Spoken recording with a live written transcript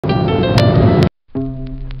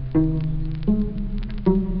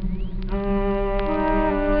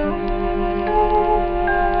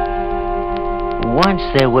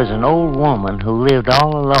there was an old woman who lived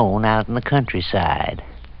all alone out in the countryside.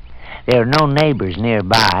 There were no neighbors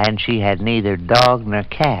nearby, and she had neither dog nor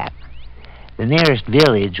cat. The nearest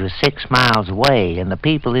village was 6 miles away, and the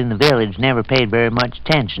people in the village never paid very much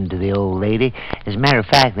attention to the old lady. As a matter of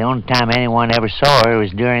fact, the only time anyone ever saw her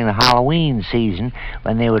was during the Halloween season,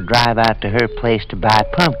 when they would drive out to her place to buy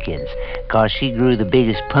pumpkins, because she grew the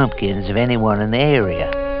biggest pumpkins of anyone in the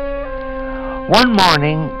area. One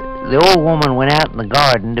morning, the old woman went out in the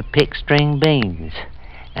garden to pick string beans,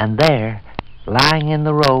 and there, lying in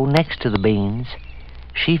the row next to the beans,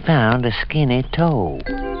 she found a skinny toe.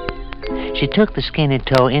 She took the skinny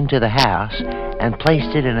toe into the house and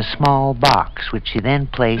placed it in a small box, which she then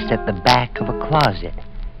placed at the back of a closet.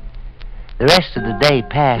 The rest of the day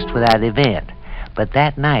passed without event, but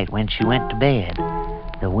that night when she went to bed,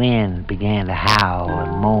 the wind began to howl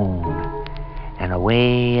and moan, and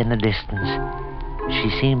away in the distance, she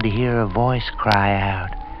seemed to hear a voice cry out,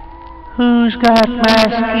 "Who's got my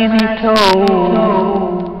skinny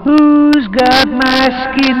toe? Who's got my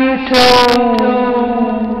skinny toe?"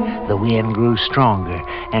 The wind grew stronger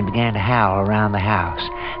and began to howl around the house,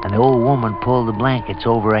 and the old woman pulled the blankets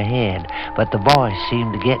over her head, but the voice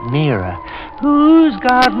seemed to get nearer. "Who's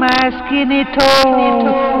got my skinny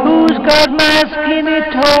toe? Who's got my skinny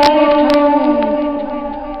toe?"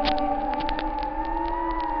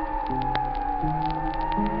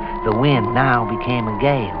 The wind now became a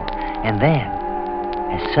gale, and then,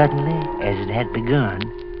 as suddenly as it had begun,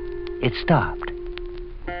 it stopped.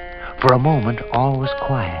 For a moment, all was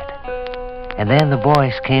quiet, and then the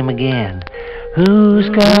voice came again. "Who's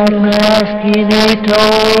got my skinny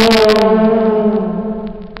toe?"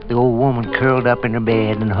 The old woman curled up in her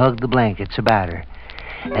bed and hugged the blankets about her,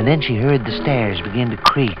 and then she heard the stairs begin to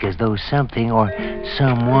creak as though something or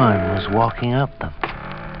someone was walking up them.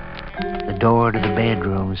 The door to the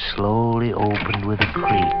bedroom slowly opened with a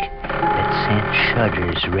creak that sent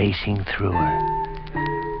shudders racing through her.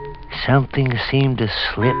 Something seemed to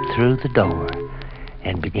slip through the door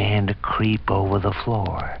and began to creep over the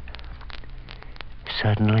floor.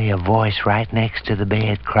 Suddenly, a voice right next to the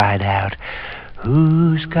bed cried out,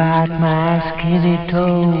 "Who's got my skinny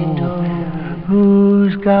toe?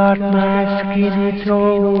 Who's got my skinny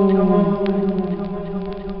toe?"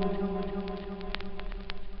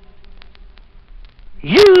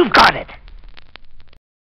 "You've got it!"